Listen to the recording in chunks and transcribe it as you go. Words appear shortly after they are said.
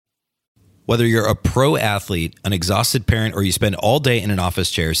Whether you're a pro athlete, an exhausted parent, or you spend all day in an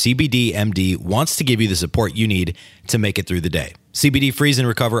office chair, CBD MD wants to give you the support you need to make it through the day. CBD Freeze and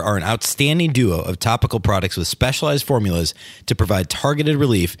Recover are an outstanding duo of topical products with specialized formulas to provide targeted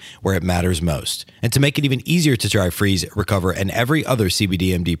relief where it matters most. And to make it even easier to try Freeze, Recover, and every other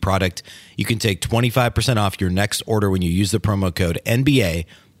CBD MD product, you can take 25% off your next order when you use the promo code NBA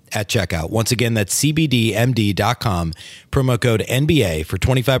at checkout. Once again, that's cbdmd.com, promo code NBA for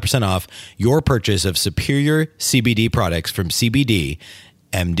 25% off your purchase of superior CBD products from CBD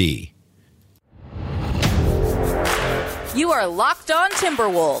MD. You are Locked On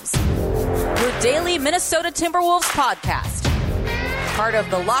Timberwolves, your daily Minnesota Timberwolves podcast. Part of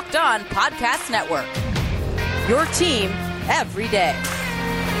the Locked On Podcast Network, your team every day.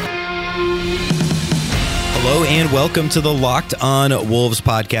 Hello and welcome to the Locked On Wolves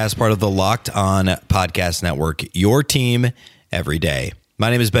podcast, part of the Locked On Podcast Network, your team every day.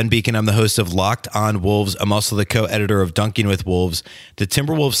 My name is Ben Beacon. I'm the host of Locked On Wolves. I'm also the co-editor of Dunking with Wolves, the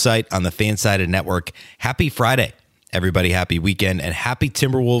Timberwolves site on the Fansided Network. Happy Friday, everybody. Happy weekend and happy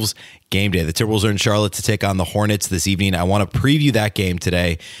Timberwolves game day. The Timberwolves are in Charlotte to take on the Hornets this evening. I want to preview that game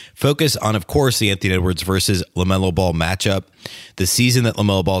today. Focus on, of course, the Anthony Edwards versus LaMelo Ball matchup. The season that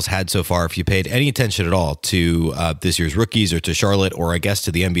LaMelo Ball's had so far, if you paid any attention at all to this year's rookies or to Charlotte or I guess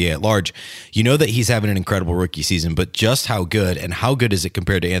to the NBA at large, you know that he's having an incredible rookie season, but just how good and how good is it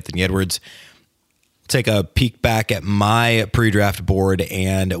compared to Anthony Edwards? Take a peek back at my pre-draft board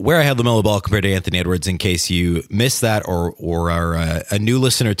and where I had LaMelo Ball compared to Anthony Edwards in case you missed that or are a new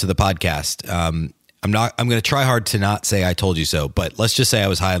listener to the podcast. I'm going to try hard to not say I told you so, but let's just say I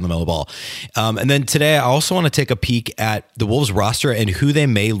was high on LaMelo Ball. And then today I also want to take a peek at the Wolves roster and who they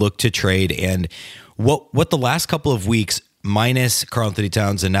may look to trade and what the last couple of weeks minus Karl-Anthony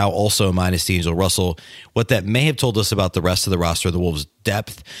Towns and now also minus D'Angelo Russell, what that may have told us about the rest of the roster, the Wolves'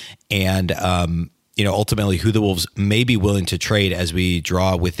 depth, and ultimately who the Wolves may be willing to trade as we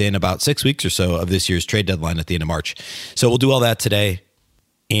draw within about 6 weeks or so of this year's trade deadline at the end of March. So we'll do all that today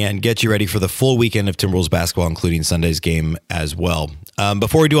and get you ready for the full weekend of Timberwolves basketball, including Sunday's game as well.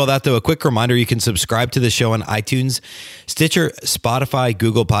 Before we do all that, though, a quick reminder, you can subscribe to the show on iTunes, Stitcher, Spotify,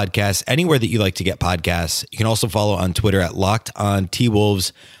 Google Podcasts, anywhere that you like to get podcasts. You can also follow on Twitter at Locked On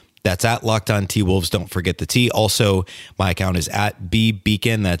T-Wolves. That's at Locked On T-Wolves. Don't forget the T. Also, my account is at B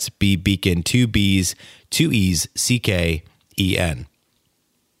Beacon. That's B Beacon, 2 B's, 2 E's, CKEN.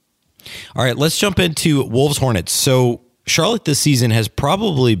 All right, let's jump into Wolves-Hornets. So Charlotte this season has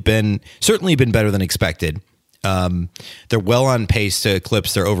certainly been better than expected. They're well on pace to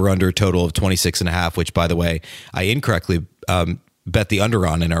eclipse their over-under total of 26.5, which, by the way, I incorrectly bet the under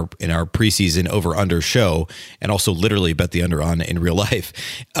on in our preseason over-under show, and also literally bet the under on in real life.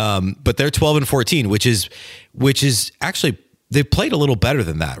 But they're 12-14, which is actually, they've played a little better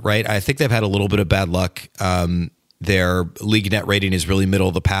than that, right? I think they've had a little bit of bad luck. Their league net rating is really middle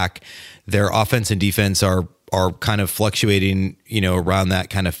of the pack. Their offense and defense are kind of fluctuating, around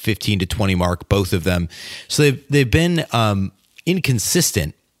that kind of 15 to 20 mark, both of them. So they've been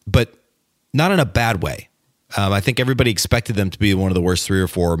inconsistent, but not in a bad way. I think everybody expected them to be one of the worst 3 or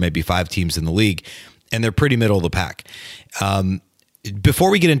 4, maybe 5 teams in the league, and they're pretty middle of the pack. Before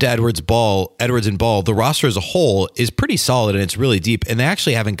we get into Edwards and Ball, the roster as a whole is pretty solid and it's really deep, and they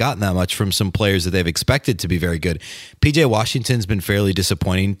actually haven't gotten that much from some players that they've expected to be very good. PJ Washington's been fairly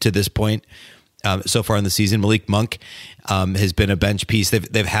disappointing to this point. So far in the season, Malik Monk has been a bench piece.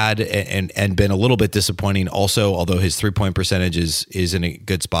 They've had and been a little bit disappointing also, although his 3-point percentage is in a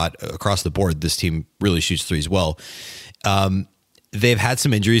good spot across the board. This team really shoots threes well. They've had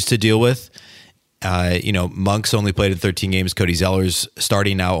some injuries to deal with. Monk's only played in 13 games. Cody Zeller's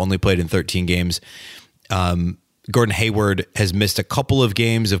starting now, only played in 13 games. Gordon Hayward has missed a couple of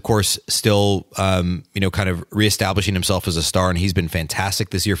games, of course, still, kind of reestablishing himself as a star, and he's been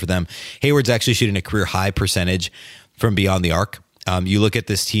fantastic this year for them. Hayward's actually shooting a career high percentage from beyond the arc. You look at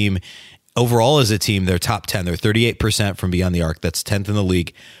this team overall as a team, they're top 10. They're 38% from beyond the arc. That's 10th in the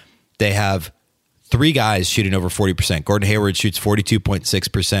league. They have 3 guys shooting over 40%. Gordon Hayward shoots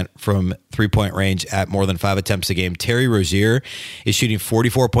 42.6% from three-point range at more than 5 attempts a game. Terry Rozier is shooting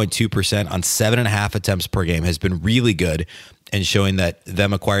 44.2% on 7.5 attempts per game, has been really good and showing that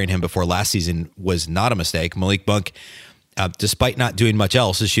them acquiring him before last season was not a mistake. Malik Monk, despite not doing much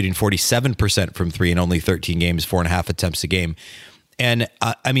else, is shooting 47% from 3 in only 13 games, 4.5 attempts a game. And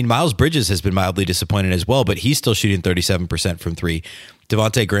Miles Bridges has been mildly disappointed as well, but he's still shooting 37% from 3.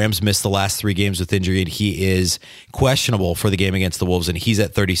 Devontae Graham's missed the last 3 games with injury, and he is questionable for the game against the Wolves, and he's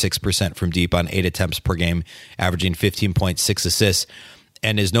at 36% from deep on 8 attempts per game, averaging 15.6 assists,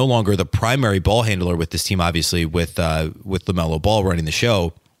 and is no longer the primary ball handler with this team, obviously, with LaMelo Ball running the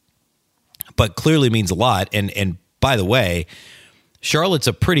show. but clearly means a lot. And by the way, Charlotte's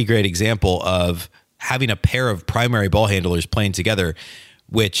a pretty great example of having a pair of primary ball handlers playing together,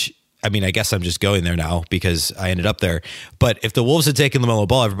 which, I mean, I guess I'm just going there now because I ended up there. But if the Wolves had taken LaMelo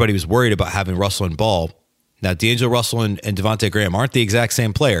Ball, everybody was worried about having Russell and Ball. Now, D'Angelo Russell and Devontae Graham aren't the exact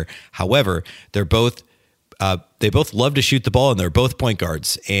same player. However, they both love to shoot the ball, and they're both point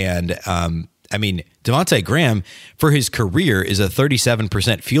guards. And I mean, Devontae Graham, for his career, is a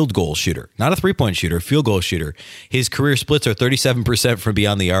 37% field goal shooter, not a 3-point shooter, field goal shooter. His career splits are 37% from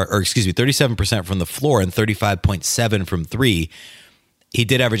beyond the arc, 37% from the floor and 35.7 from three. He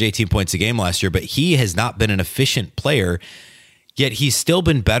did average 18 points a game last year, but he has not been an efficient player. Yet he's still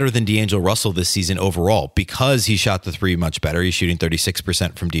been better than D'Angelo Russell this season overall because he shot the three much better. He's shooting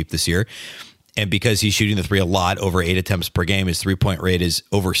 36% from deep this year. And because he's shooting the three a lot, over 8 attempts per game, his 3-point rate is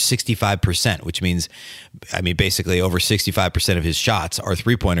over 65%, which means, I mean, basically over 65% of his shots are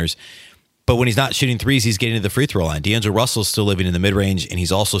 3-pointers. But when he's not shooting threes, he's getting to the free throw line. D'Angelo Russell's still living in the mid-range, and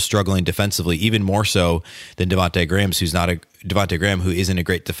he's also struggling defensively, even more so than Devontae Graham, who isn't a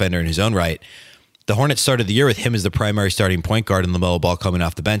great defender in his own right. The Hornets started the year with him as the primary starting point guard and LaMelo Ball coming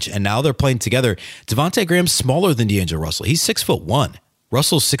off the bench, and now they're playing together. Devontae Graham's smaller than D'Angelo Russell. He's 6'1".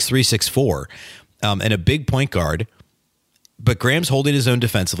 Russell's 6'3", 6'4", and a big point guard. But Graham's holding his own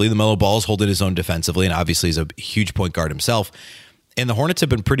defensively. LaMelo Ball's holding his own defensively, and obviously he's a huge point guard himself. And the Hornets have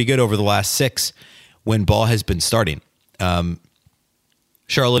been pretty good over the last 6 when Ball has been starting.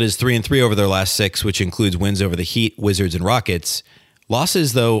 Charlotte is 3-3 over their last 6, which includes wins over the Heat, Wizards, and Rockets.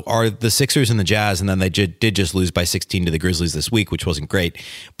 Losses, though, are the Sixers and the Jazz, and then they did just lose by 16 to the Grizzlies this week, which wasn't great.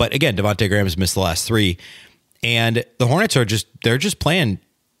 But again, Devontae Graham has missed the last 3. And the Hornets they're just playing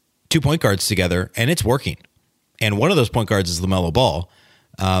 2 point guards together, and it's working. And one of those point guards is LaMelo Ball.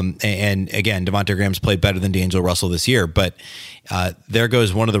 And again, Devontae Graham's played better than D'Angelo Russell this year, but there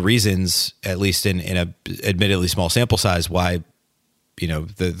goes one of the reasons, at least in a admittedly small sample size, why, you know,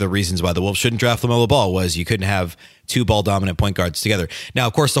 the reasons why the Wolves shouldn't draft LaMelo Ball was you couldn't have 2 ball dominant point guards together. Now,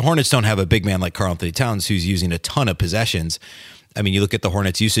 of course, the Hornets don't have a big man like Karl-Anthony Towns who's using a ton of possessions. I mean, you look at the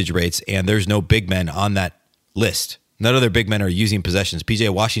Hornets usage rates, and there's no big men on that list. None of their big men are using possessions. PJ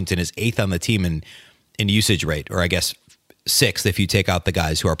Washington is 8th on the team in usage rate, or I guess 6th if you take out the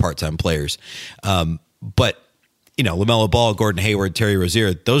guys who are part-time players. But, you know, LaMelo Ball, Gordon Hayward, Terry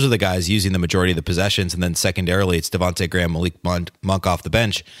Rozier, those are the guys using the majority of the possessions. And then secondarily, it's Devontae Graham, Malik Monk off the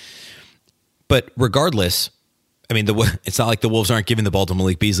bench. But regardless, I mean, it's not like the Wolves aren't giving the ball to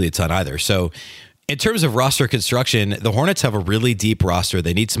Malik Beasley a ton either. So in terms of roster construction, the Hornets have a really deep roster.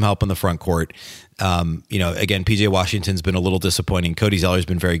 They need some help in the front court. You know, again, PJ Washington's been a little disappointing. Cody Zeller's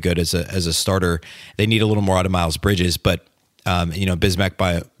been very good as a starter. They need a little more out of Miles Bridges, but you know,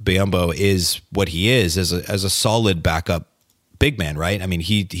 Bismack Biyombo is what he is as a solid backup big man, right? I mean,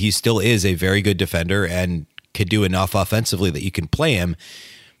 he still is a very good defender and can do enough offensively that you can play him.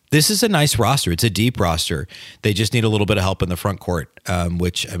 This is a nice roster. It's a deep roster. They just need a little bit of help in the front court,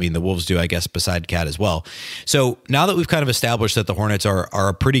 which, I mean, the Wolves do, I guess, beside Cat as well. So now that we've kind of established that the Hornets are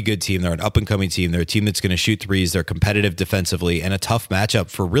a pretty good team, they're an up-and-coming team, they're a team that's going to shoot threes, they're competitive defensively, and a tough matchup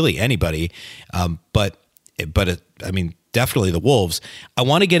for really anybody. But I mean, definitely the Wolves. I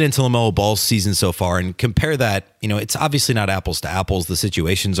want to get into LaMelo Ball's season so far and compare that. You know, it's obviously not apples to apples. The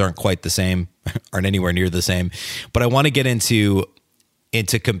situations aren't quite the same, aren't anywhere near the same. But I want to get into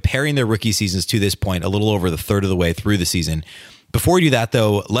comparing their rookie seasons to this point, a little over the third of the way through the season. Before we do that,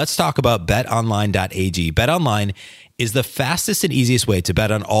 though, let's talk about betonline.ag. BetOnline is the fastest and easiest way to bet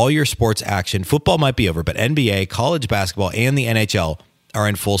on all your sports action. Football might be over, but NBA, college basketball, and the NHL are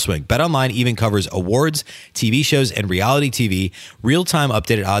in full swing. BetOnline even covers awards, TV shows, and reality TV, real-time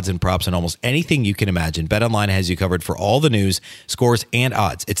updated odds and props on almost anything you can imagine. BetOnline has you covered for all the news, scores, and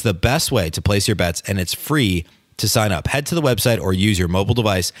odds. It's the best way to place your bets, and it's free to sign up. Head to the website or use your mobile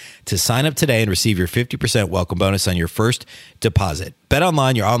device to sign up today and receive your 50% welcome bonus on your first deposit.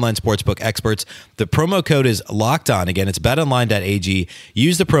 BetOnline, your online sportsbook experts. The promo code is LOCKEDON. Again, it's betonline.ag.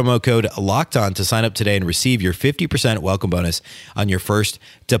 Use the promo code LOCKEDON to sign up today and receive your 50% welcome bonus on your first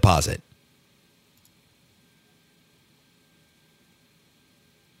deposit.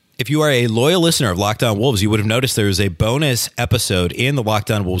 If you are a loyal listener of Locked On Wolves, you would have noticed there is a bonus episode in the Locked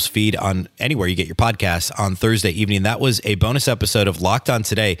On Wolves feed on anywhere you get your podcasts on Thursday evening. That was a bonus episode of Locked On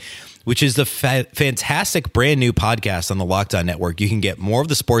Today, which is the fantastic brand new podcast on the Locked On Network. You can get more of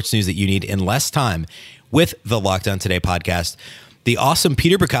the sports news that you need in less time with the Locked On Today podcast. The awesome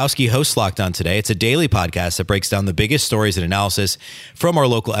Peter Bukowski hosts Locked On Today. It's a daily podcast that breaks down the biggest stories and analysis from our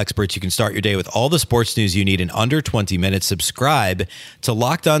local experts. You can start your day with all the sports news you need in under 20 minutes. Subscribe to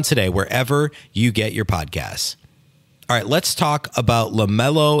Locked On Today wherever you get your podcasts. All right, let's talk about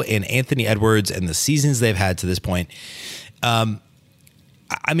LaMelo and Anthony Edwards and the seasons they've had to this point.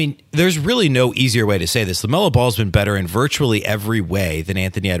 I mean, there's really no easier way to say this. LaMelo Ball's been better in virtually every way than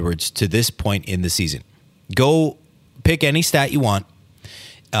Anthony Edwards to this point in the season. Go pick any stat you want.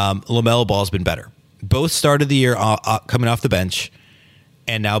 LaMelo Ball's been better. Both started the year coming off the bench,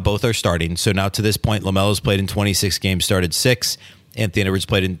 and now both are starting. So now to this point, LaMelo's played in 26 games, started 6. Anthony Edwards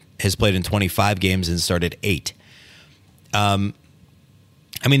has played in 25 games and started 8.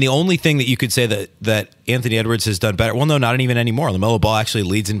 I mean, the only thing that you could say that Anthony Edwards has done better, well, no, not even anymore. LaMelo Ball actually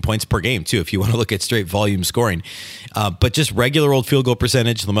leads in points per game, too, if you want to look at straight volume scoring. But just regular old field goal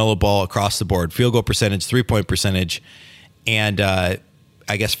percentage, LaMelo Ball across the board, field goal percentage, 3-point percentage, and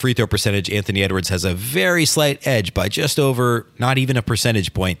I guess free throw percentage, Anthony Edwards has a very slight edge by just over, not even a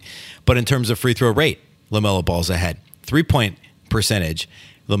percentage point. But in terms of free throw rate, LaMelo Ball's ahead. 3-point percentage,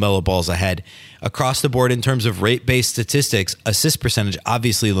 LaMelo Ball's ahead. Across the board in terms of rate-based statistics, assist percentage,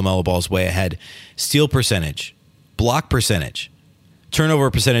 obviously LaMelo Ball's way ahead. Steal percentage, block percentage,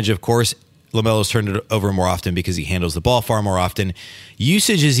 turnover percentage, of course, LaMelo's turned it over more often because he handles the ball far more often.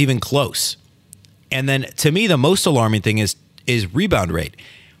 Usage is even close. And then to me, the most alarming thing is rebound rate.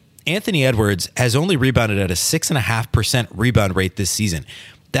 Anthony Edwards has only rebounded at a 6.5% rebound rate this season.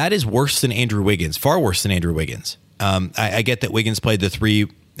 That is worse than Andrew Wiggins, far worse than Andrew Wiggins. I get that Wiggins played the 3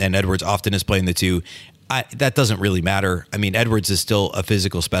 and Edwards often is playing the 2. That doesn't really matter. I mean, Edwards is still a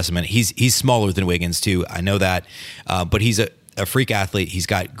physical specimen. He's smaller than Wiggins too. I know that, but he's a freak athlete. He's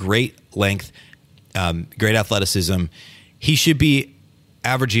got great length, great athleticism. He should be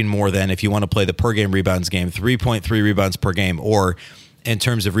averaging more than, if you want to play the per game rebounds game, 3.3 rebounds per game, or in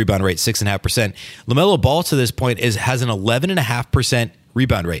terms of rebound rate, 6.5%. LaMelo Ball to this point has an 11.5%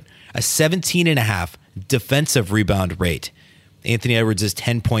 rebound rate, a 17.5% defensive rebound rate. Anthony Edwards is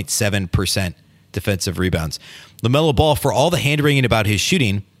 10.7% defensive rebounds. LaMelo Ball, for all the hand-wringing about his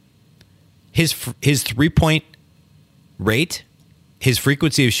shooting, his 3-point rate, his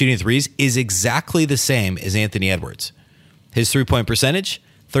frequency of shooting threes is exactly the same as Anthony Edwards. His 3-point percentage,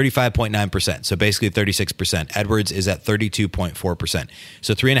 35.9%, so basically 36%. Edwards is at 32.4%,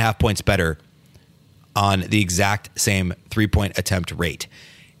 so 3.5 points better on the exact same 3-point attempt rate.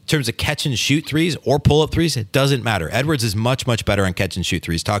 In terms of catch and shoot threes or pull-up threes, it doesn't matter. Edwards is much, much better on catch and shoot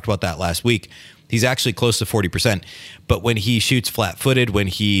threes. Talked about that last week. He's actually close to 40%, but when he shoots flat-footed, when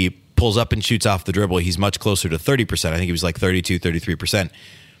he pulls up and shoots off the dribble, he's much closer to 30%. I think he was like 32, 33%.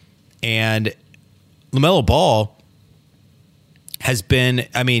 And LaMelo Ball has been,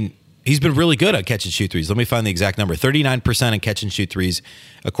 he's been really good on catch and shoot threes. Let me find the exact number. 39% on catch and shoot threes,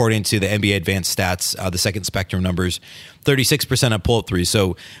 according to the NBA Advanced Stats, the second spectrum numbers. 36% on pull-up threes.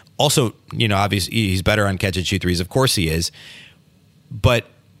 So also, obviously he's better on catch and shoot threes. Of course he is. But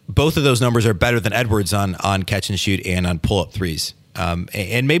both of those numbers are better than Edwards on catch and shoot and on pull-up threes.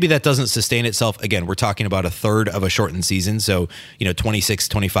 And maybe that doesn't sustain itself. Again, we're talking about a third of a shortened season. So, 26,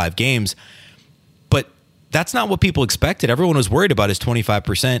 25 games. But that's not what people expected. Everyone was worried about his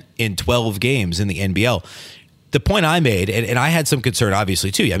 25% in 12 games in the NBL. The point I made, and I had some concern,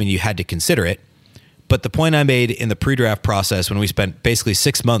 obviously, too. You had to consider it. But the point I made in the pre-draft process, when we spent basically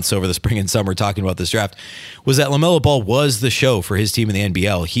 6 months over the spring and summer talking about this draft, was that LaMelo Ball was the show for his team in the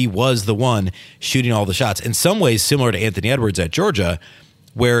NBL. He was the one shooting all the shots. In some ways, similar to Anthony Edwards at Georgia,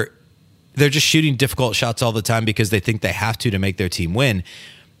 where they're just shooting difficult shots all the time because they think they have to make their team win.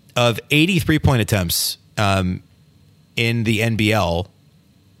 Of 80 3-point attempts in the NBL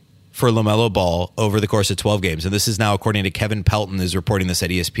for LaMelo Ball over the course of 12 games. And this is now, according to Kevin Pelton, is reporting this at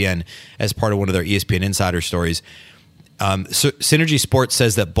ESPN as part of one of their ESPN Insider stories. Synergy Sports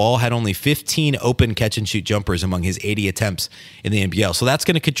says that Ball had only 15 open catch-and-shoot jumpers among his 80 attempts in the NBL. So that's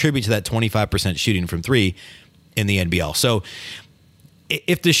going to contribute to that 25% shooting from 3 in the NBL. So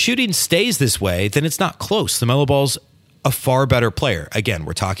if the shooting stays this way, then it's not close. LaMelo Ball's a far better player. Again,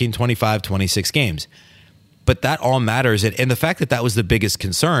 we're talking 25, 26 games. But that all matters. And the fact that that was the biggest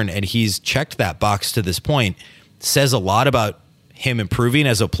concern, and he's checked that box to this point, says a lot about him improving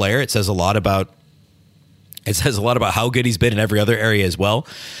as a player. It says a lot about how good he's been in every other area as well.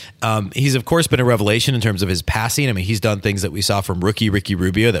 He's, of course, been a revelation in terms of his passing. He's done things that we saw from rookie Ricky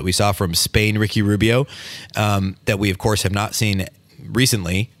Rubio, that we saw from Spain Ricky Rubio, that we, of course, have not seen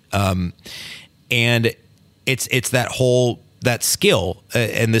recently. And it's that skill.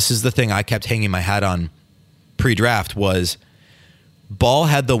 And this is the thing I kept hanging my hat on pre-draft, was Ball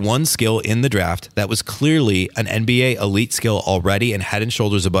had the one skill in the draft that was clearly an NBA elite skill already and head and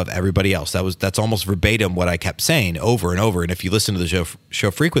shoulders above everybody else. That's almost verbatim what I kept saying over and over. And if you listen to the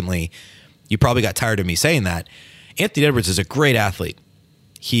show frequently, you probably got tired of me saying that. Anthony Edwards is a great athlete.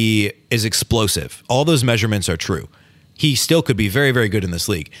 He is explosive. All those measurements are true. he still could be very, very good in this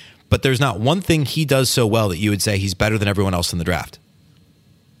league. But there's not one thing he does so well that you would say he's better than everyone else in the draft.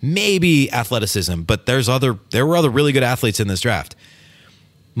 Maybe athleticism, but there were other really good athletes in this draft.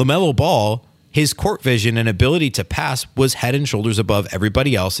 LaMelo Ball, his court vision and ability to pass was head and shoulders above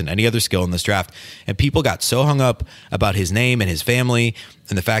everybody else and any other skill in this draft. And people got so hung up about his name and his family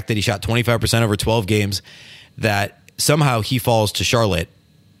and the fact that he shot 25% over 12 games that somehow he falls to Charlotte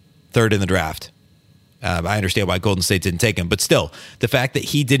third in the draft. I understand why Golden State didn't take him, but still, the fact that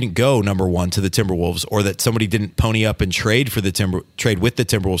he didn't go number one to the Timberwolves, or that somebody didn't pony up and trade with the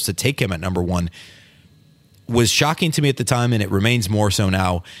Timberwolves to take him at number one, was shocking to me at the time, and it remains more so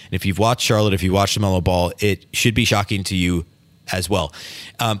now. And if you've watched Charlotte, if you watched LaMelo Ball, it should be shocking to you as well.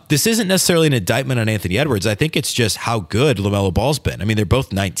 This isn't necessarily an indictment on Anthony Edwards. I think it's just how good LaMelo Ball's been. I mean, they're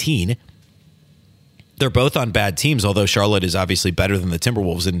both 19. They're both on bad teams, although Charlotte is obviously better than the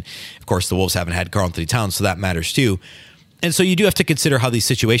Timberwolves. And, of course, the Wolves haven't had Karl-Anthony Towns, so that matters too. And so you do have to consider how these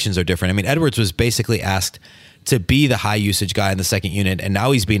situations are different. I mean, Edwards was basically asked to be the high-usage guy in the second unit, and now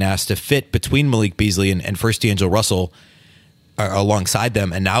he's being asked to fit between Malik Beasley and first D'Angelo Russell alongside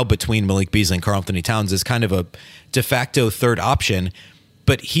them, and now between Malik Beasley and Karl-Anthony Towns is kind of a de facto third option.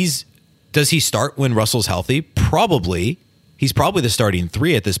 But does he start when Russell's healthy? Probably. He's probably the starting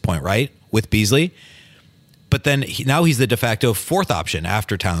three at this point, right, with Beasley? But then now he's the de facto fourth option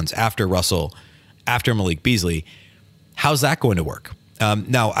after Towns, after Russell, after Malik Beasley. How's that going to work?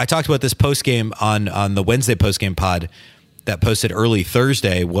 Now, I talked about this postgame on the Wednesday postgame pod that posted early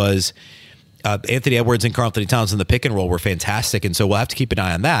Thursday was Anthony Edwards and Karl-Anthony Towns in the pick and roll were fantastic, and so we'll have to keep an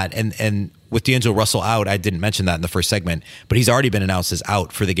eye on that. And with D'Angelo Russell out, I didn't mention that in the first segment, but he's already been announced as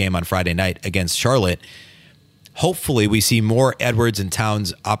out for the game on Friday night against Charlotte. Hopefully we see more Edwards and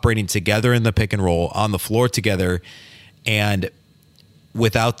Towns operating together in the pick and roll, on the floor together, and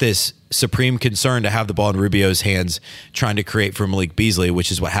without this supreme concern to have the ball in Rubio's hands trying to create for Malik Beasley, which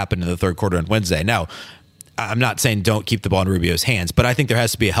is what happened in the third quarter on Wednesday. Now, I'm not saying don't keep the ball in Rubio's hands, but I think there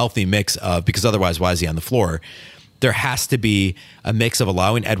has to be a healthy mix of, because otherwise why is he on the floor? There has to be a mix of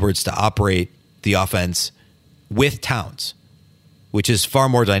allowing Edwards to operate the offense with Towns, which is far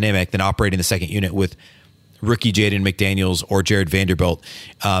more dynamic than operating the second unit with rookie Jaden McDaniels or Jared Vanderbilt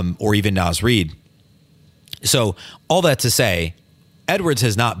or even Naz Reid. So all that to say, Edwards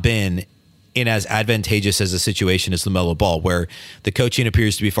has not been in as advantageous as a situation as LaMelo Ball, where the coaching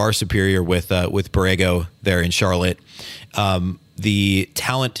appears to be far superior with Borrego there in Charlotte. The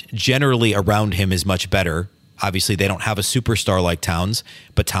talent generally around him is much better. Obviously, they don't have a superstar like Towns,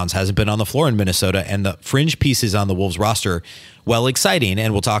 but Towns hasn't been on the floor in Minnesota, and the fringe pieces on the Wolves roster, well, exciting,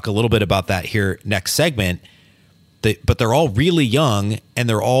 and we'll talk a little bit about that here next segment, but they're all really young, and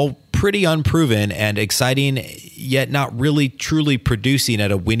they're all pretty unproven and exciting, yet not really truly producing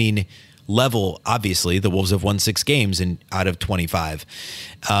at a winning level. Obviously, the Wolves have won 6 games out of 25.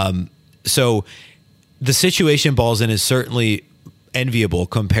 So the situation Ball's in is certainly enviable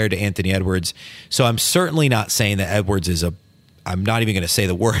compared to Anthony Edwards. So I'm certainly not saying that Edwards is I'm not even going to say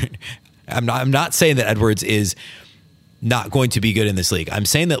the word. I'm not saying that Edwards is not going to be good in this league. I'm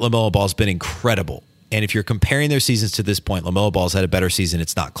saying that LaMelo Ball's been incredible. And if you're comparing their seasons to this point, LaMelo Ball's had a better season.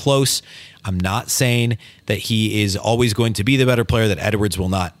 It's not close. I'm not saying that he is always going to be the better player, that Edwards will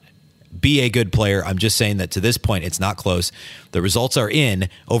not be a good player. I'm just saying that to this point, it's not close. The results are in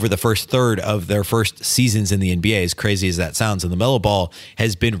over the first third of their first seasons in the NBA, as crazy as that sounds. And LaMelo Ball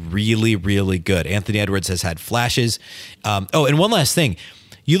has been really, really good. Anthony Edwards has had flashes. And one last thing.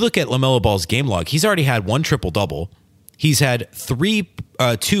 You look at LaMelo Ball's game log. He's already had 1 triple-double. He's had 3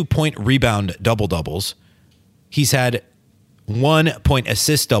 2-point rebound double-doubles. He's had 1 point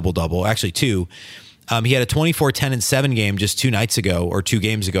assist double-double, actually 2. He had a 24, 10, and 7 game just 2 nights ago, or 2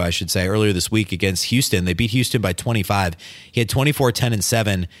 games ago, I should say, earlier this week against Houston. They beat Houston by 25. He had 24, 10, and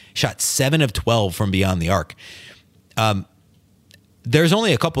 7, shot 7 of 12 from beyond the arc. There's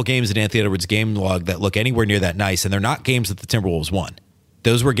only a couple games in Anthony Edwards' game log that look anywhere near that nice, and they're not games that the Timberwolves won.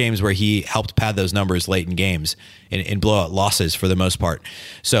 Those were games where he helped pad those numbers late in games in blowout losses for the most part.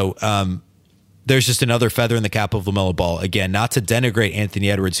 So there's just another feather in the cap of LaMelo Ball. Again, not to denigrate Anthony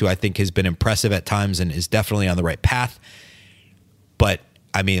Edwards, who I think has been impressive at times and is definitely on the right path. But,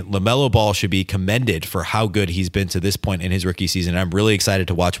 I mean, LaMelo Ball should be commended for how good he's been to this point in his rookie season. I'm really excited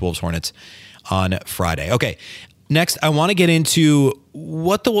to watch Wolves-Hornets on Friday. Okay, next, I want to get into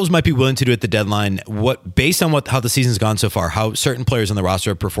what the Wolves might be willing to do at the deadline, based on how the season's gone so far, how certain players on the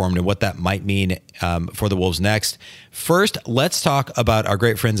roster have performed, and what that might mean for the Wolves next. First, let's talk about our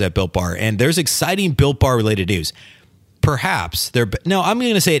great friends at Built Bar, and there's exciting Built Bar related news. Perhaps I'm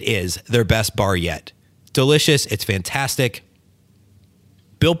going to say it is their best bar yet. Delicious, it's fantastic.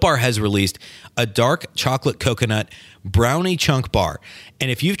 Built Bar has released a dark chocolate coconut brownie chunk bar.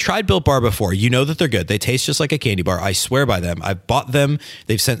 And if you've tried Built Bar before, you know that they're good. They taste just like a candy bar. I swear by them. I've bought them.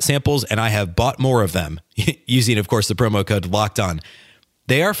 They've sent samples, and I have bought more of them using, of course, the promo code Locked On.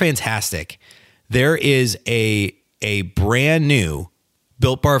 They are fantastic. There is a brand new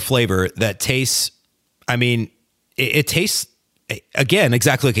Built Bar flavor that tastes, I mean, it tastes, again,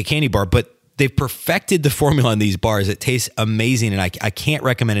 exactly like a candy bar, but they've perfected the formula on these bars. It tastes amazing, and I can't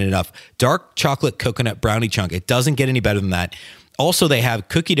recommend it enough. Dark chocolate coconut brownie chunk. It doesn't get any better than that. Also, they have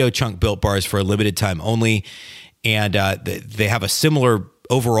cookie dough chunk Built Bars for a limited time only, and they have a similar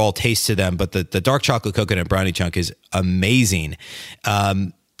overall taste to them, but the dark chocolate coconut brownie chunk is amazing.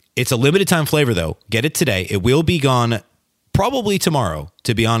 It's a limited time flavor, though. Get it today. It will be gone probably tomorrow,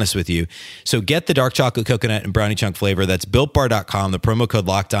 to be honest with you. So get the dark chocolate coconut and brownie chunk flavor. That's BuiltBar.com. The promo code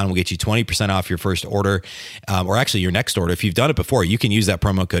LOCKEDON will get you 20% off your first order, or actually your next order. If you've done it before, you can use that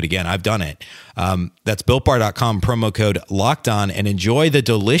promo code again. I've done it. That's BuiltBar.com, promo code LOCKEDON, and enjoy the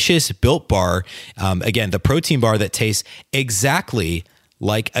delicious Built Bar. Again, the protein bar that tastes exactly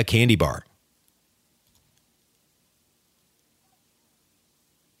like a candy bar.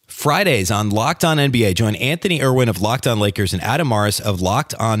 Fridays on Locked On NBA, join Anthony Irwin of Locked On Lakers and Adam Morris of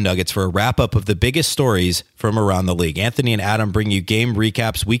Locked On Nuggets for a wrap-up of the biggest stories from around the league. Anthony and Adam bring you game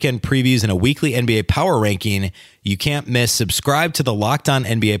recaps, weekend previews, and a weekly NBA power ranking you can't miss. Subscribe to the Locked On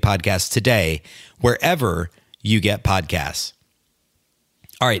NBA podcast today, wherever you get podcasts.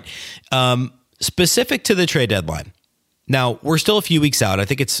 All right, specific to the trade deadline. Now, we're still a few weeks out. I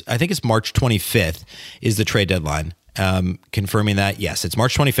think it's March 25th is the trade deadline. Confirming that, yes, it's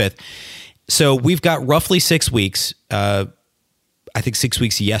March 25th. So we've got roughly 6 weeks, I think 6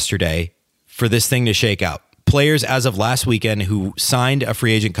 weeks yesterday, for this thing to shake out. Players as of last weekend who signed a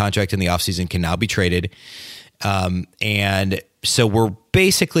free agent contract in the offseason can now be traded. And so we're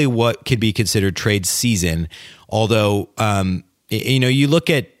basically what could be considered trade season. Although, you look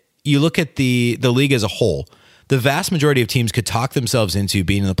at the league as a whole, the vast majority of teams could talk themselves into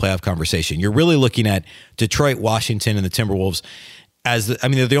being in the playoff conversation. You're really looking at Detroit, Washington, and the Timberwolves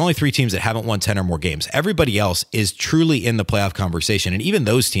they're the only three teams that haven't won 10 or more games. Everybody else is truly in the playoff conversation. And even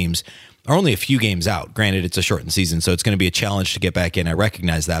those teams are only a few games out. Granted, it's a shortened season, so it's going to be a challenge to get back in. I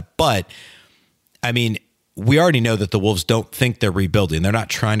recognize that. But, we already know that the Wolves don't think they're rebuilding. They're not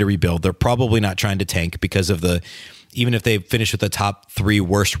trying to rebuild. They're probably not trying to tank because of even if they finish with a top three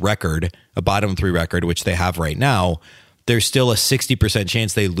worst record, a bottom three record, which they have right now, there's still a 60%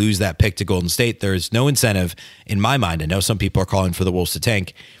 chance they lose that pick to Golden State. There's no incentive in my mind. I know some people are calling for the Wolves to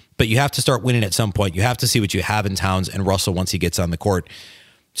tank, but you have to start winning at some point. You have to see what you have in Towns and Russell once he gets on the court.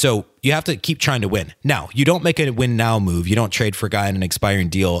 So you have to keep trying to win. Now, you don't make a win now move. You don't trade for a guy in an expiring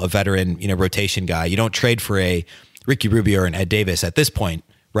deal, a veteran, rotation guy. You don't trade for a Ricky Rubio or an Ed Davis at this point,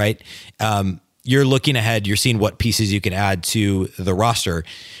 right? You're looking ahead. You're seeing what pieces you can add to the roster.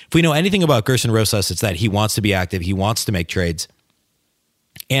 If we know anything about Gerson Rosas, it's that he wants to be active. He wants to make trades.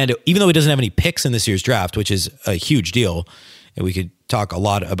 And even though he doesn't have any picks in this year's draft, which is a huge deal, and we could talk a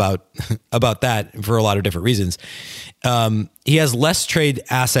lot about that for a lot of different reasons, he has less trade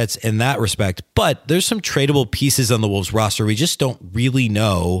assets in that respect. But there's some tradable pieces on the Wolves roster. We just don't really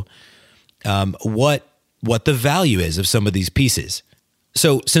know what the value is of some of these pieces.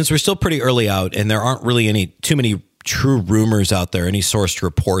 So since we're still pretty early out and there aren't really too many true rumors out there, any sourced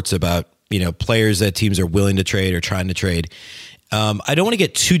reports about, players that teams are willing to trade or trying to trade, I don't want to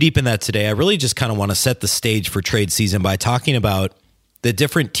get too deep in that today. I really just kind of want to set the stage for trade season by talking about the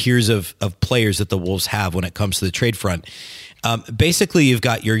different tiers of players that the Wolves have when it comes to the trade front. Basically, you've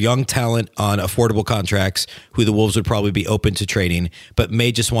got your young talent on affordable contracts who the Wolves would probably be open to trading, but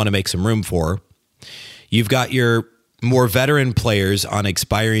may just want to make some room for. You've got your more veteran players on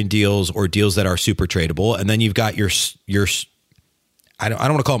expiring deals or deals that are super tradable. And then you've got your I don't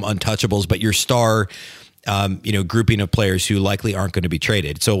want to call them untouchables, but your star, grouping of players who likely aren't going to be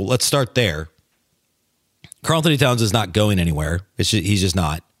traded. So let's start there. Karl-Anthony Towns is not going anywhere. He's just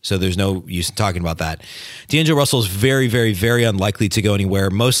not. So there's no use in talking about that. D'Angelo Russell is very, very, very unlikely to go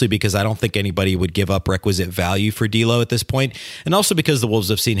anywhere, mostly because I don't think anybody would give up requisite value for D'Lo at this point, and also because the Wolves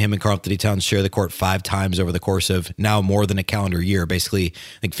have seen him and Karl-Anthony Towns share the court 5 times over the course of now more than a calendar year. Basically,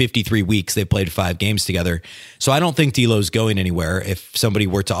 53 weeks, they played 5 games together. So I don't think D'Lo's going anywhere. If somebody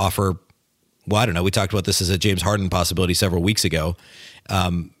were to offer, well, I don't know, we talked about this as a James Harden possibility several weeks ago.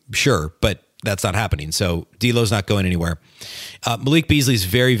 Sure, but that's not happening. So D'Lo's not going anywhere. Malik Beasley's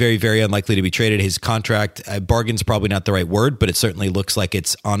very, very, very unlikely to be traded. His contract, bargain's probably not the right word, but it certainly looks like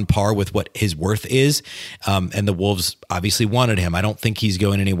it's on par with what his worth is. And the Wolves obviously wanted him. I don't think he's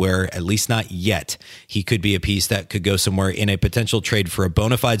going anywhere, at least not yet. He could be a piece that could go somewhere in a potential trade for a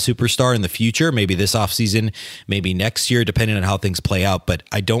bona fide superstar in the future, maybe this offseason, maybe next year, depending on how things play out. But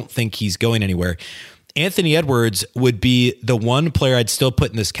I don't think he's going anywhere. Anthony Edwards would be the one player I'd still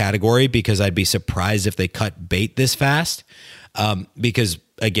put in this category because I'd be surprised if they cut bait this fast. Because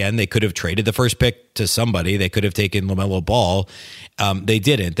again, they could have traded the first pick to somebody. They could have taken LaMelo Ball. They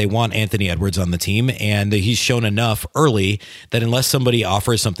didn't. They want Anthony Edwards on the team, and he's shown enough early that unless somebody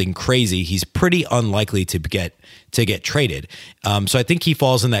offers something crazy, he's pretty unlikely to get traded. So I think he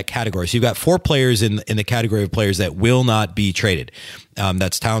falls in that category. So you've got 4 players in the category of players that will not be traded.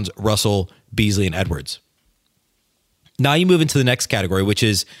 That's Towns, Russell, Beasley, and Edwards. Now you move into the next category, which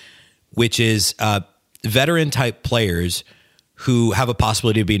is veteran type players who have a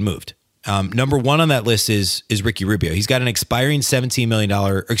possibility of being moved. Number 1 on that list is Ricky Rubio. He's got an expiring $17 million,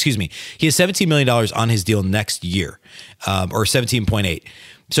 he has $17 million on his deal next year, or 17.8.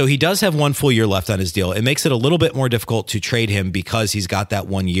 So he does have 1 full year left on his deal. It makes it a little bit more difficult to trade him because he's got that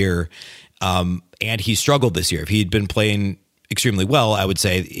 1 year, and he struggled this year. If he'd been playing extremely well, I would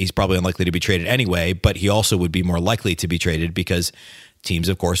say he's probably unlikely to be traded anyway, but he also would be more likely to be traded because teams,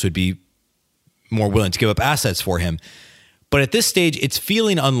 of course, would be more willing to give up assets for him. But at this stage, it's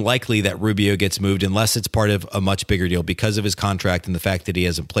feeling unlikely that Rubio gets moved unless it's part of a much bigger deal because of his contract and the fact that he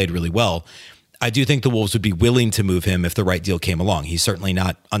hasn't played really well. I do think the Wolves would be willing to move him if the right deal came along. He's certainly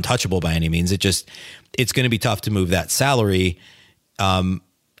not untouchable by any means. It's going to be tough to move that salary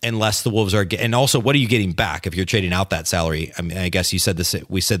unless the Wolves are and also, what are you getting back if you're trading out that salary? I mean, I guess we said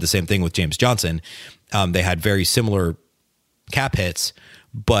the same thing with James Johnson. They had very similar cap hits,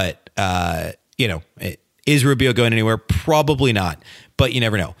 but is Rubio going anywhere? Probably not, but you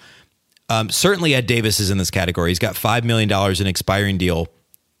never know. Certainly Ed Davis is in this category. He's got $5 million in expiring deal.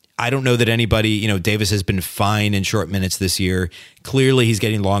 I don't know that anybody, Davis has been fine in short minutes this year. Clearly he's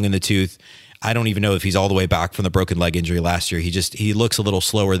getting long in the tooth. I don't even know if he's all the way back from the broken leg injury last year. He looks a little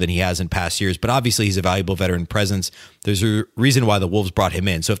slower than he has in past years, but obviously he's a valuable veteran presence. There's a reason why the Wolves brought him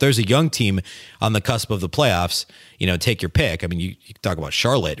in. So if there's a young team on the cusp of the playoffs, take your pick. I mean, you talk about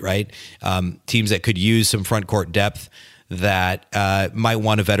Charlotte, right? Teams that could use some front court depth that might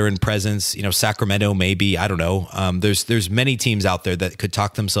want a veteran presence. Sacramento maybe. I don't know. There's many teams out there that could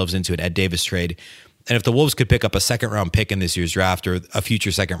talk themselves into an Ed Davis trade. And if the Wolves could pick up a second-round pick in this year's draft or a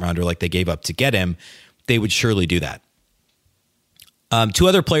future second-rounder like they gave up to get him, they would surely do that. 2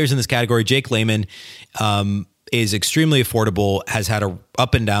 other players in this category. Jake Layman is extremely affordable, has had an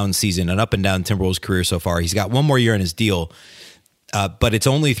up-and-down season, an up-and-down Timberwolves career so far. He's got 1 more year in his deal, but it's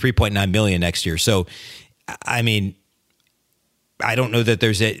only $3.9 million next year. So, I mean, I don't know that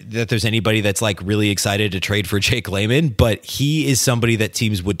there's anybody that's like really excited to trade for Jake Layman, but he is somebody that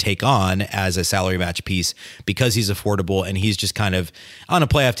teams would take on as a salary match piece because he's affordable and he's just kind of on a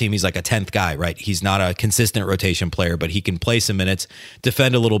playoff team. He's like a 10th guy, right? He's not a consistent rotation player, but he can play some minutes,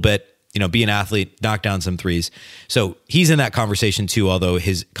 defend a little bit, be an athlete, knock down some threes. So he's in that conversation too, although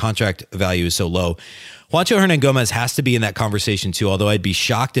his contract value is so low. Juancho Hernangomez has to be in that conversation too, although I'd be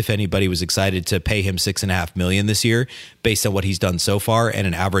shocked if anybody was excited to pay him $6.5 million this year based on what he's done so far and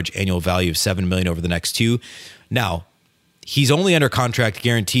an average annual value of $7 million over the next 2. Now, he's only under contract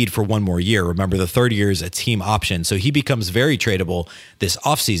guaranteed for 1 more year. Remember, the 3rd year is a team option, so he becomes very tradable this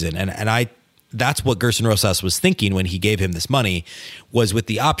offseason. And that's what Gerson Rosas was thinking when he gave him this money, was with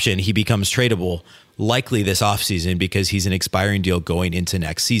the option, he becomes tradable likely this offseason because he's an expiring deal going into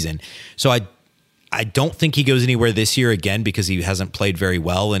next season. So I don't think he goes anywhere this year again because he hasn't played very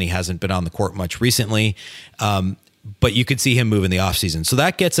well and he hasn't been on the court much recently. But you could see him move in the offseason. So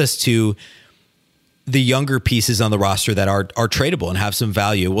that gets us to the younger pieces on the roster that are tradable and have some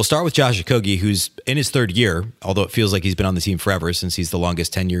value. We'll start with Josh Okogie, who's in his 3rd year, although it feels like he's been on the team forever since he's the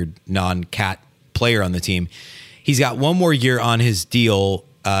longest tenured non-Cat player on the team. He's got 1 more year on his deal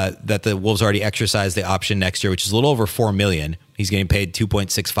that the Wolves already exercised the option next year, which is a little over $4 million. He's getting paid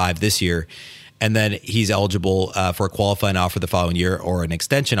 $2.65 this year. And then he's eligible for a qualifying offer the following year or an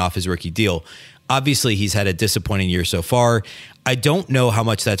extension off his rookie deal. Obviously, he's had a disappointing year so far. I don't know how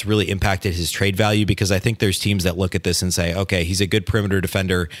much that's really impacted his trade value because I think there's teams that look at this and say, okay, he's a good perimeter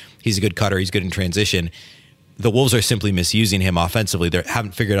defender. He's a good cutter. He's good in transition. The Wolves are simply misusing him offensively. They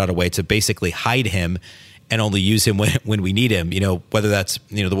haven't figured out a way to basically hide him and only use him when we need him. Whether that's,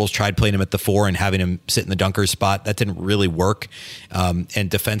 the Wolves tried playing him at the 4 and having him sit in the dunker spot. That didn't really work. And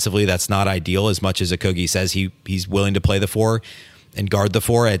defensively, that's not ideal as much as Okogie says he's willing to play the 4 and guard the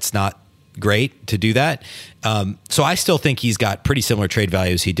 4. It's not great to do that. So I still think he's got pretty similar trade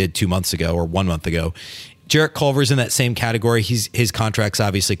value as he did 2 months ago or 1 month ago. Jarrett Culver's in that same category. His contract's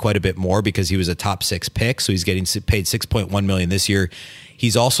obviously quite a bit more because he was a top 6 pick. So he's getting paid $6.1 million this year.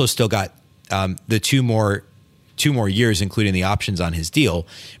 He's also still got the two more years, including the options on his deal,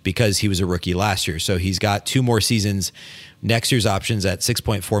 because he was a rookie last year. So he's got 2 more seasons, next year's options at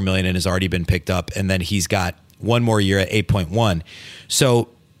 $6.4 million and has already been picked up. And then he's got 1 more year at $8.1. So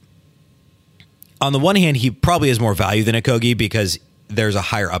on the one hand, he probably has more value than Okogie because there's a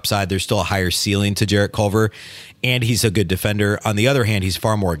higher upside. There's still a higher ceiling to Jarrett Culver, and he's a good defender. On the other hand, he's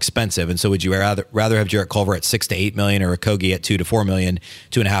far more expensive. And so would you rather have Jarrett Culver at $6 to $8 million or Okogie at $2 to $4 million,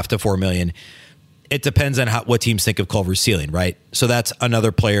 $2.5 to $4 million? It depends on what teams think of Culver's ceiling, right? So that's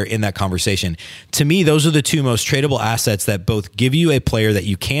another player in that conversation. To me, those are the 2 most tradable assets that both give you a player that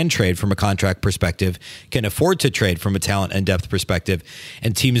you can trade from a contract perspective, can afford to trade from a talent and depth perspective,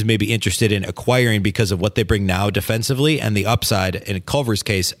 and teams may be interested in acquiring because of what they bring now defensively and the upside, in Culver's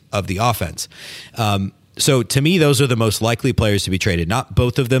case, of the offense. So to me, those are the most likely players to be traded. Not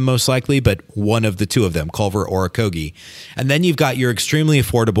both of them most likely, but one of the 2 of them, Culver or Okogie. And then you've got your extremely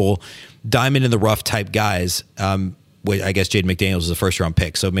affordable diamond in the rough type guys. I guess Jaden McDaniels is a first-round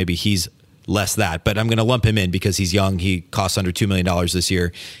pick, so maybe he's less that. But I'm going to lump him in because he's young. He costs under $2 million this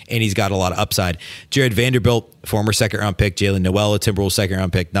year, and he's got a lot of upside. Jared Vanderbilt, former second-round pick. Jalen Noel, a Timberwolves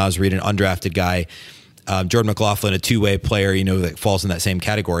second-round pick. Naz Reid, an undrafted guy. Jordan McLaughlin, a two-way player, that falls in that same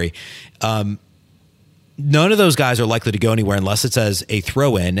category. None of those guys are likely to go anywhere unless it's as a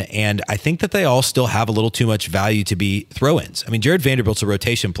throw-in, and I think that they all still have a little too much value to be throw-ins. I mean, Jared Vanderbilt's a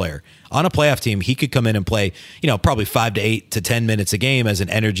rotation player. On a playoff team, he could come in and play, probably 5 to 8 to 10 minutes a game as an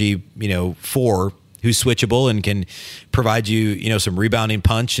energy, 4 who's switchable and can provide you, some rebounding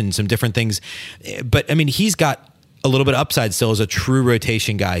punch and some different things. But, I mean, he's got a little bit of upside still as a true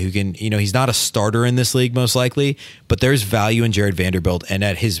rotation guy who can, he's not a starter in this league most likely, but there's value in Jared Vanderbilt, and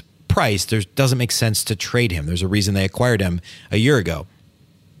at his price, there doesn't make sense to trade him. There's a reason they acquired him a year ago.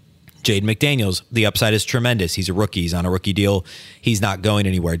 Jaden McDaniels, the upside is tremendous. He's a rookie. He's on a rookie deal. He's not going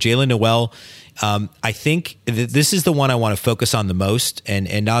anywhere. Jalen Noel, I think this is the one I want to focus on the most, and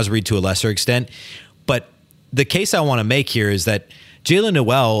Naz Reid to a lesser extent. But the case I want to make here is that Jalen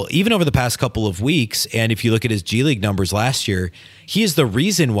Noel, even over the past couple of weeks, and if you look at his G League numbers last year, he is the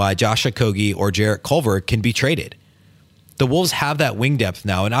reason why Josh Okogie or Jarrett Culver can be traded. The Wolves have that wing depth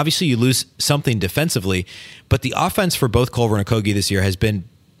now, and obviously you lose something defensively, but the offense for both Culver and Okogie this year has been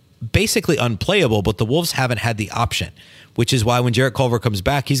basically unplayable, but the Wolves haven't had the option, which is why when Jarrett Culver comes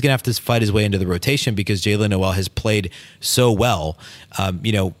back, he's going to have to fight his way into the rotation because Jalen Noel has played so well.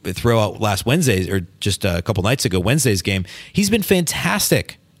 Throughout last Wednesday's, or just a couple nights ago, Wednesday's game, he's been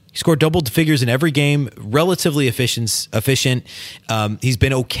fantastic. He scored double figures in every game, relatively efficient. He's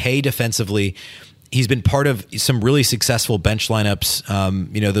been okay defensively. He's been part of some really successful bench lineups.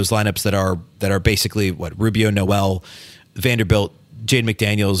 Those lineups that are basically Rubio, Noel, Vanderbilt, Jaden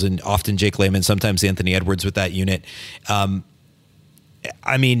McDaniels, and often Jake Layman, sometimes Anthony Edwards with that unit. Jalen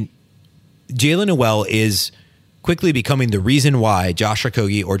Noel is quickly becoming the reason why Josh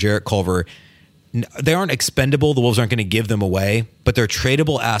Okogie or Jarrett Culver, they aren't expendable. The Wolves aren't going to give them away, but they're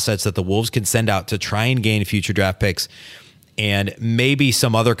tradable assets that the Wolves can send out to try and gain future draft picks and maybe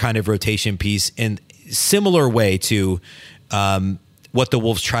some other kind of rotation piece in similar way to what the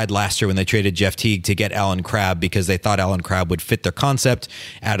Wolves tried last year when they traded Jeff Teague to get Allen Crabbe because they thought Allen Crabbe would fit their concept.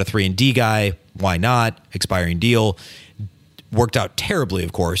 Add a 3-and-D guy. Why not? Expiring deal. Worked out terribly,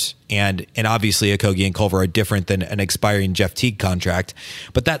 of course. And obviously Okogie and Culver are different than an expiring Jeff Teague contract.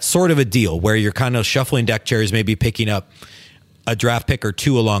 But that's sort of a deal where you're kind of shuffling deck chairs, maybe picking up a draft pick or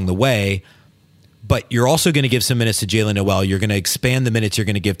 2 along the way. But you're also going to give some minutes to Jalen Noel. You're going to expand the minutes you're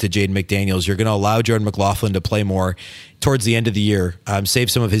going to give to Jaden McDaniels. You're going to allow Jordan McLaughlin to play more towards the end of the year. Save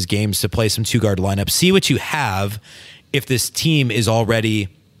some of his games to play some 2-guard lineup. See what you have if this team is already,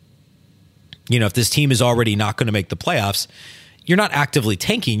 not going to make the playoffs. You're not actively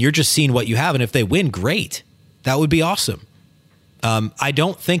tanking. You're just seeing what you have. And if they win, great. That would be awesome. I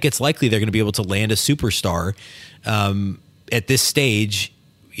don't think it's likely they're going to be able to land a superstar at this stage,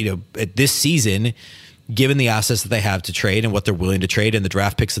 at this season, given the assets that they have to trade and what they're willing to trade and the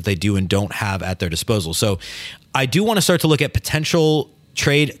draft picks that they do and don't have at their disposal. So I do want to start to look at potential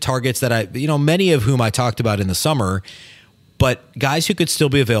trade targets that many of whom I talked about in the summer, but guys who could still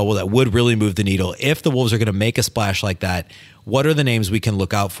be available that would really move the needle. If the Wolves are going to make a splash like that, what are the names we can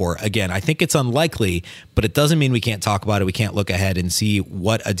look out for? Again, I think it's unlikely, but it doesn't mean we can't talk about it. We can't look ahead and see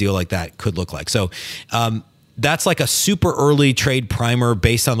what a deal like that could look like. So, that's like a super early trade primer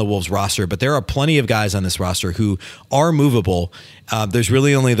based on the Wolves roster, but there are plenty of guys on this roster who are movable. There's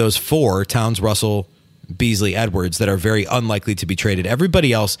really only those 4, Towns, Russell, Beasley, Edwards, that are very unlikely to be traded.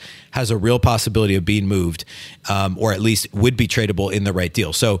 Everybody else has a real possibility of being moved, or at least would be tradable in the right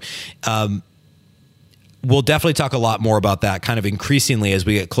deal. So we'll definitely talk a lot more about that kind of increasingly as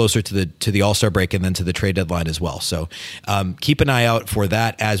we get closer to the All-Star break and then to the trade deadline as well. So keep an eye out for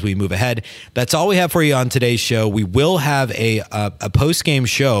that as we move ahead. That's all we have for you on today's show. We will have a post-game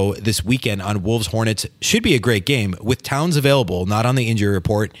show this weekend on Wolves-Hornets. Should be a great game with Towns available, not on the injury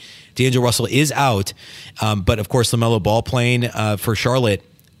report. D'Angelo Russell is out, but of course LaMelo Ball playing for Charlotte.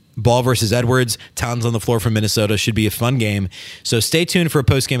 Ball versus Edwards, Towns on the floor from Minnesota. Should be a fun game. So stay tuned for a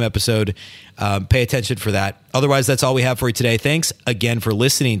post-game episode. Pay attention for that. Otherwise, that's all we have for you today. Thanks again for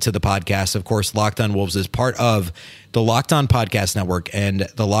listening to the podcast. Of course, Locked On Wolves is part of the Locked On Podcast Network, and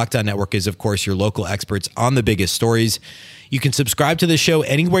the Locked On Network is, of course, your local experts on the biggest stories. You can subscribe to the show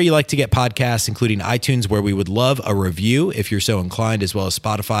anywhere you like to get podcasts, including iTunes, where we would love a review if you're so inclined, as well as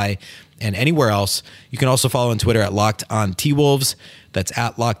Spotify and anywhere else. You can also follow on Twitter at Locked On T-Wolves. That's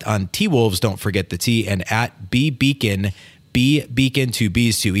at Locked On T-Wolves. Don't forget the T. And at B Beacon, 2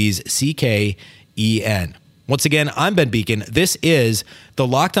 B's, 2 E's, CKEN. Once again, I'm Ben Beacon. This is the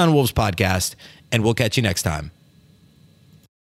Locked On Wolves podcast, and we'll catch you next time.